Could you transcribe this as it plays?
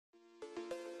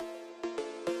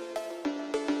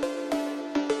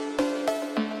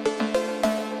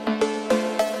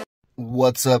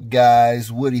What's up,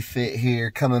 guys? Woody Fit here,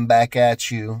 coming back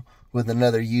at you with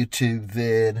another YouTube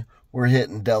vid. We're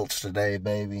hitting Delts today,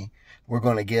 baby. We're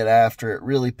going to get after it,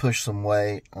 really push some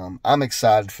weight. I'm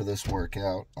excited for this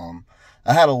workout.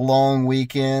 I had a long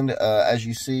weekend. As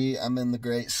you see, I'm in the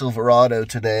great Silverado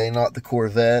today, not the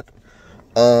Corvette.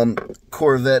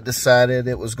 Corvette decided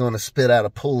it was going to spit out a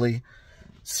pulley,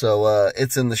 so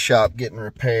it's in the shop getting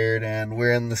repaired, and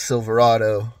we're in the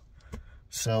Silverado.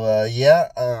 So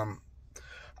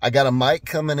I got a mic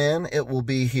coming in. It will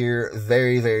be here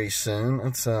very, very soon.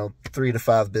 It's 3 to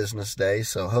 5 business days.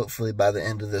 So hopefully by the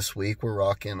end of this week, we're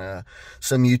rocking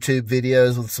some YouTube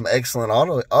videos with some excellent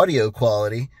audio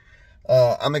quality.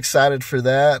 I'm excited for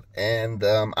that. And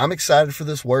I'm excited for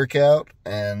this workout.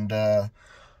 And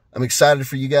I'm excited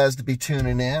for you guys to be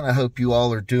tuning in. I hope you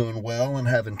all are doing well and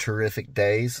having terrific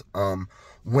days.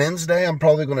 Wednesday, I'm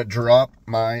probably going to drop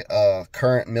my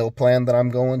current meal plan that I'm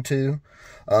going to.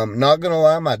 Not gonna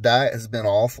lie, my diet has been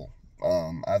awful.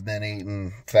 I've been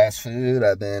eating fast food. I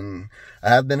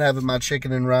have been having my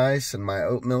chicken and rice and my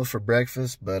oatmeal for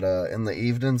breakfast, but in the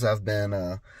evenings I've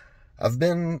been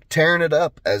tearing it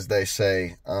up, as they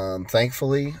say.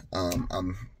 Thankfully,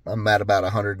 I'm at about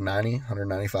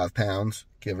 195 pounds,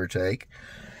 give or take.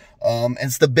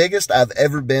 It's the biggest I've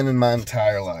ever been in my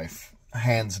entire life,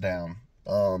 hands down.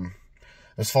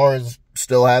 As far as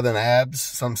still having abs,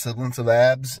 some semblance of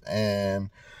abs, and,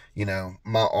 you know,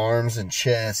 my arms and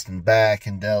chest and back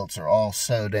and delts are all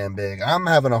so damn big. I'm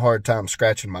having a hard time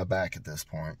scratching my back at this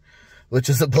point, which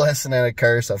is a blessing and a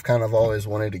curse. I've kind of always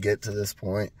wanted to get to this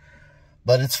point,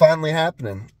 but it's finally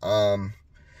happening. We're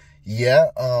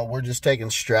just taking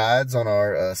strides on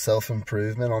our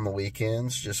self-improvement on the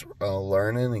weekends, just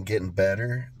learning and getting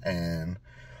better and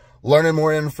learning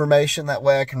more information. That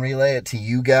way I can relay it to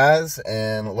you guys,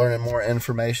 and learning more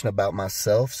information about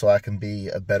myself so I can be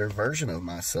a better version of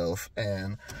myself.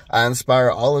 And I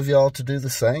inspire all of y'all to do the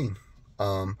same.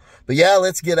 But yeah,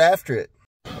 let's get after it.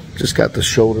 Just got the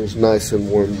shoulders nice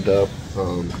and warmed up.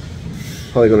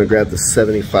 Probably going to grab the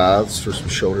 75s for some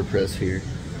shoulder press here.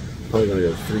 Probably going to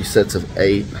go 3 sets of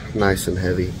 8, nice and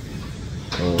heavy.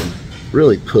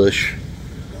 Really push.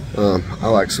 I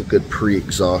like some good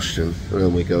pre-exhaustion, and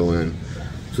then we go in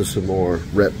to some more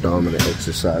rep-dominant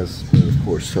exercise, and of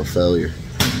course, till failure.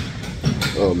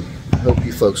 I hope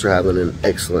you folks are having an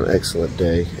excellent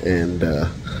day, and I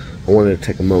wanted to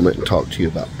take a moment and talk to you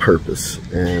about purpose,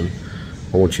 and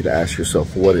I want you to ask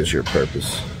yourself, what is your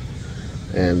purpose?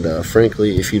 And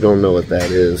frankly, if you don't know what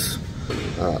that is,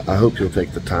 I hope you'll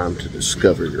take the time to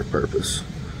discover your purpose.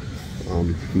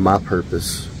 My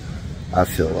purpose, I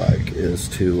feel like, is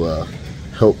to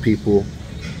help people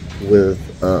with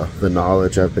the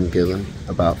knowledge I've been given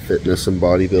about fitness and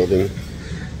bodybuilding,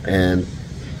 and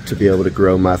to be able to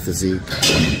grow my physique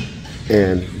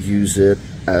and use it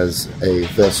as a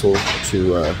vessel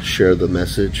to share the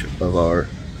message of our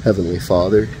Heavenly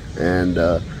Father. And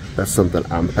that's something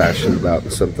I'm passionate about,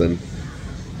 and something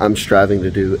I'm striving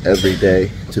to do every day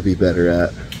to be better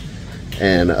at,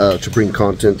 and to bring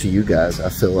content to you guys. I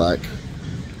feel like,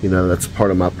 you know, that's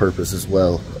part of my purpose as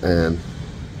well, and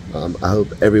I hope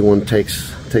everyone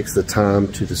takes the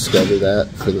time to discover that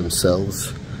for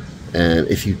themselves. And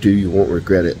if you do, you won't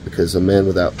regret it, because a man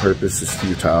without purpose is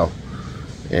futile,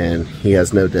 and he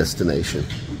has no destination,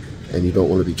 and you don't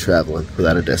want to be traveling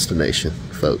without a destination,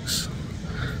 folks.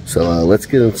 So let's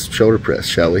get into some shoulder press,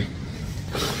 shall we?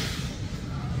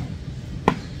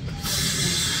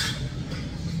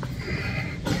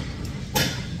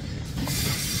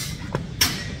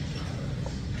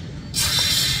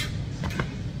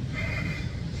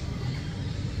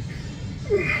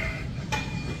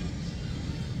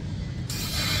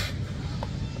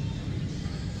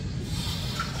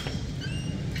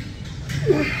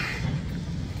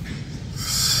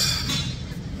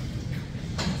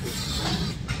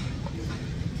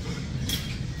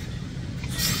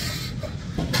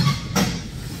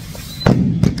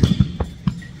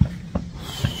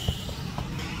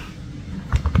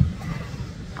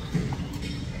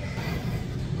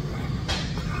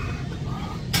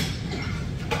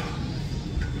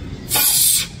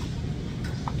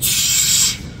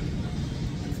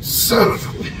 Son of a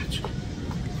bitch.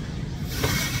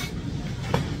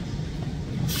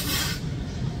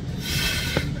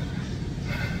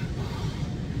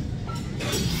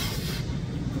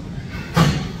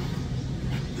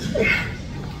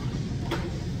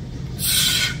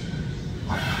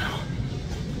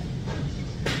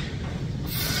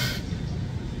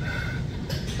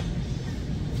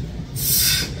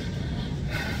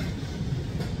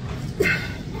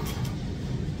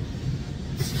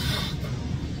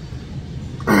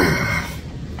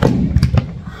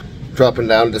 Dropping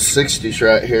down to 60s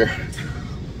right here.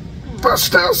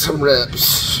 Bust out some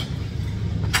reps.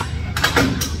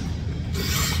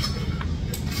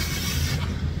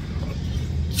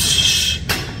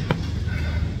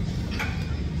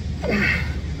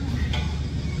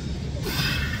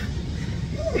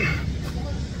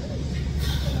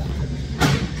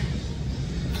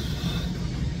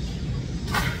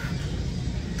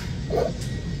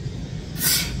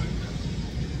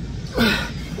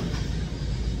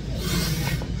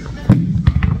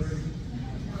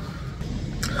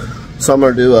 So I'm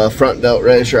going to do a front delt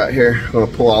raise right here. I'm going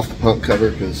to pull off the pump cover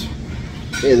because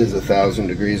it is 1,000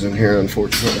 degrees in here,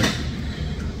 unfortunately.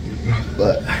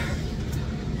 But,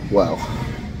 wow.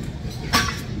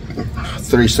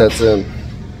 3 sets in.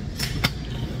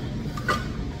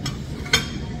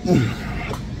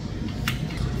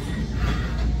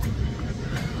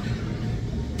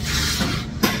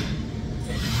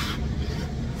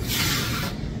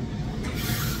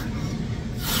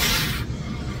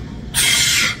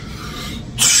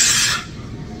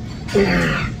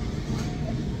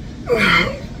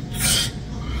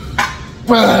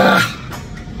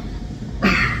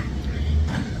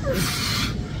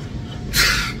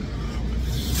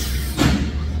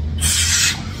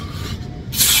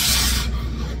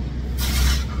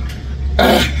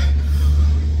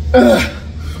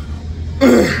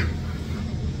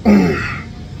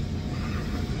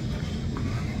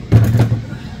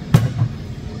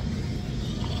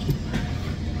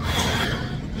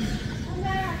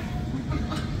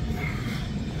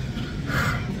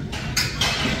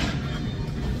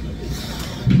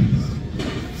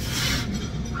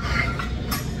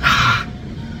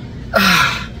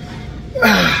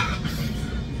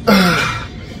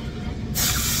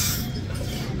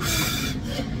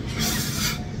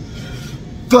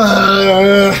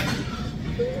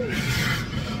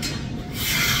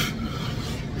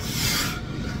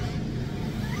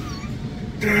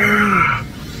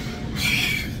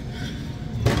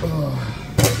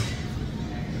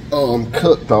 Oh, I'm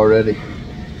cooked already.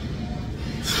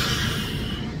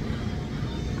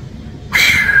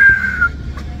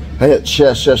 I hit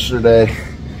chest yesterday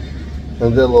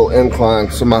and did a little incline,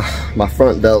 so my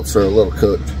front delts are a little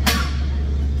cooked.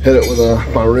 Hit it with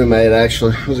my roommate,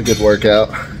 actually. It was a good workout.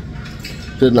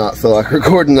 Did not feel like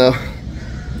recording though.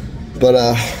 But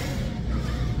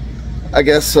I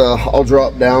guess I'll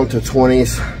drop down to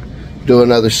 20s, do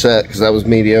another set because that was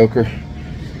mediocre.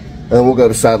 And we'll go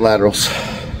to side laterals.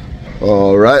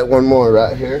 All right, one more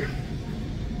right here.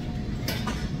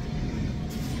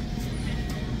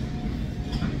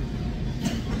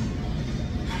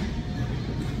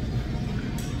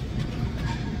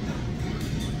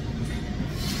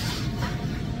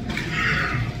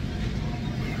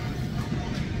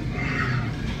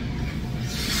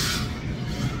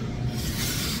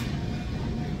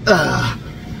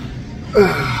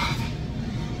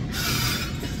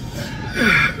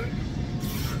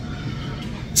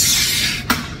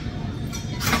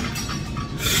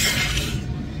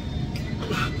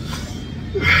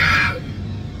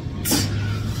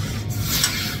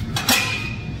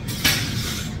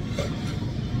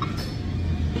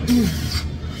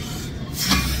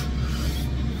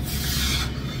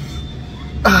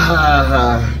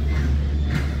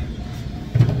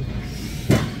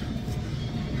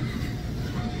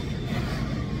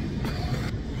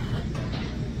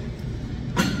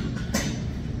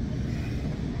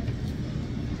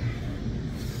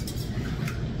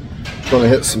 Gonna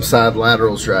hit some side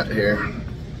laterals right here.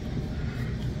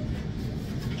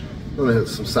 Gonna hit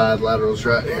some side laterals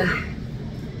right here.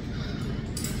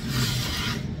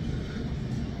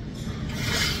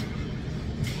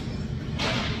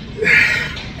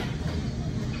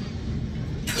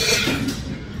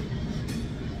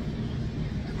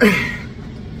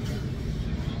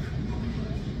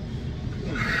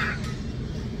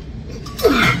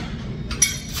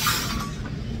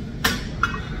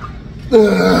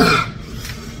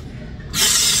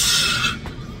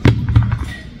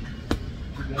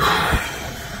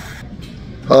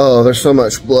 Oh, there's so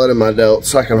much blood in my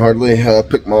delts, I can hardly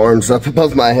pick my arms up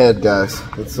above my head, guys.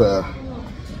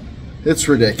 It's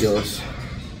ridiculous.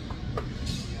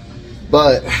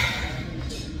 But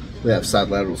we have side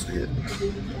laterals to hit.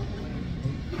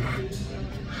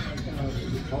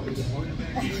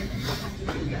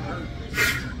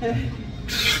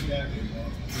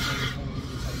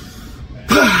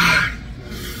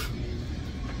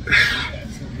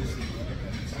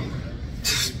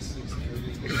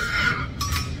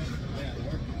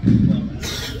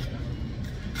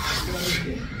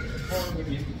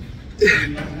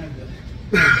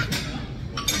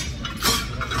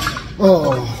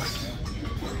 Oh.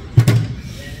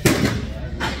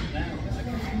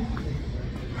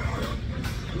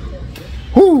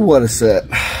 what a set.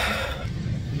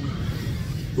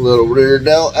 Little rear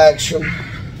delt action.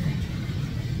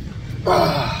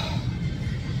 Oh.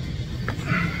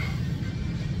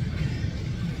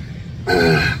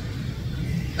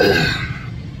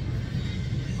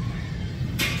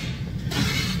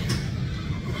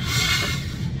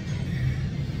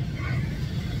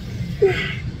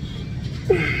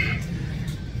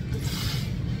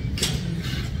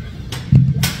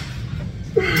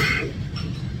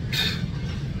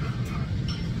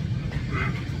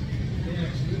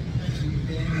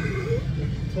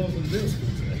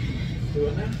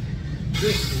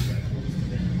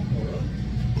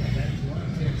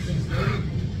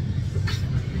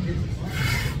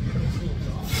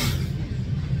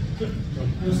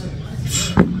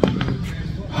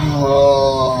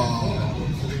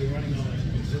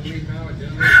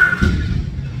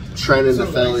 Training to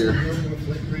failure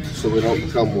so we don't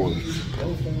become one.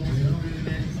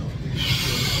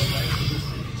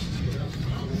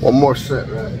 One more set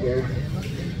right here.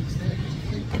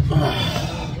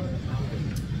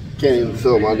 Can't even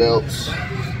feel my delts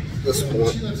at this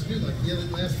point.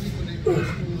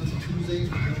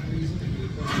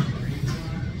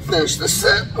 Finish the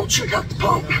set, we'll check out the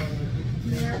pump.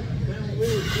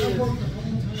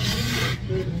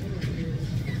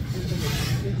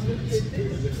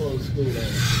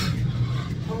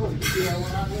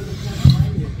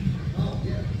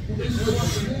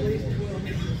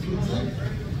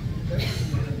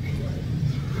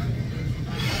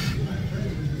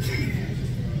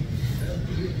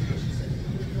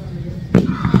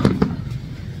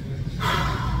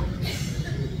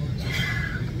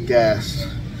 Gas.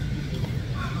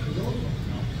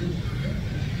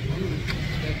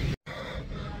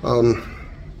 I'm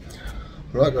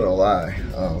not gonna lie,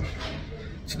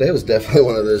 today was definitely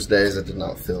one of those days that did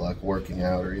not feel like working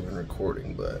out or even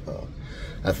recording, but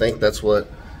I think that's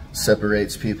what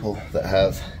separates people that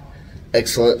have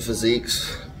excellent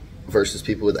physiques versus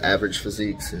people with average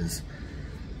physiques. Is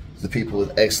the people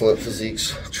with excellent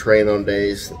physiques train on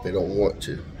days that they don't want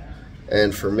to.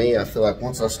 And for me, I feel like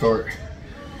once I start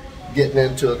getting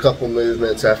into a couple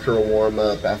movements after a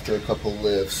warm-up, after a couple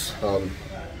lifts,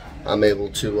 I'm able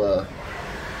to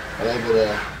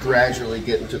gradually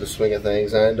get into the swing of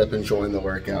things. I end up enjoying the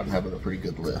workout and having a pretty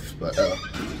good lift. But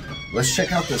let's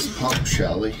check out this pump,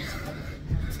 shall we?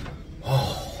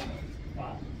 Oh.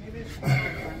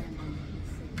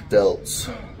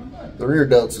 Delts. The rear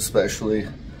delts especially.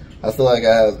 I feel like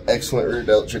I have excellent rear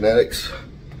delt genetics.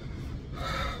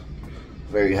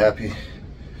 Very happy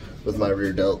with my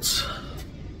rear delts.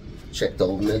 Check the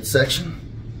old midsection.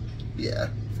 Yeah.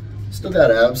 Still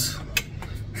got abs.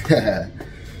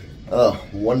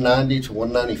 190 to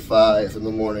 195 in the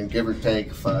morning, give or take,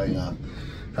 if I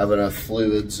have enough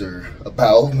fluids or a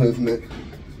bowel movement.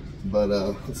 But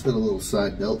let's hit a little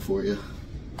side delt for you.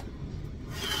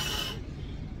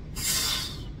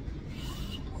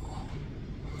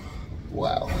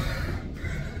 Wow.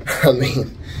 I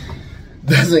mean,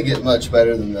 doesn't get much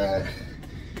better than that.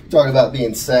 Talk about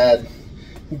being sad.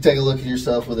 You take a look at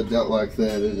yourself with a delt like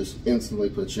that, it just instantly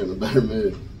puts you in a better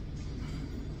mood.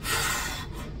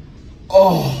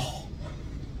 Oh.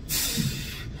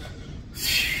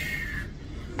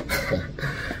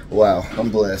 Wow, I'm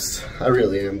blessed. I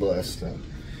really am blessed.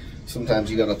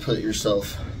 Sometimes you gotta put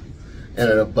yourself in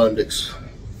an abundance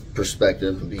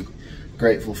perspective and be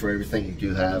grateful for everything you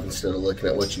do have instead of looking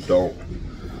at what you don't.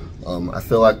 I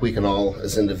feel like we can all,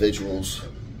 as individuals,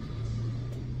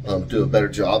 do a better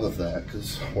job of that,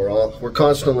 because we're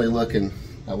constantly looking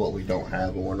at what we don't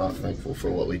have and we're not thankful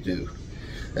for what we do.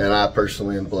 And I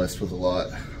personally am blessed with a lot.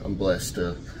 I'm blessed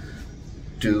to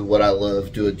do what I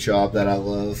love, do a job that I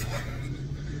love.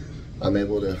 I'm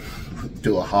able to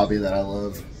do a hobby that I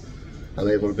love. I'm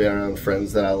able to be around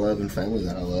friends that I love and family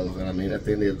that I love. And I mean, at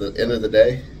the end of the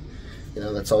day, you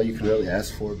know, that's all you can really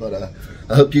ask for. But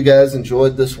I hope you guys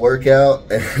enjoyed this workout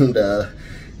and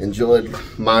enjoyed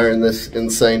admiring this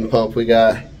insane pump we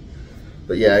got.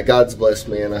 But yeah, God's blessed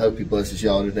me, and I hope He blesses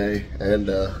y'all today. And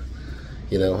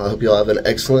you know, I hope y'all have an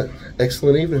excellent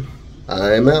evening.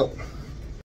 I am out.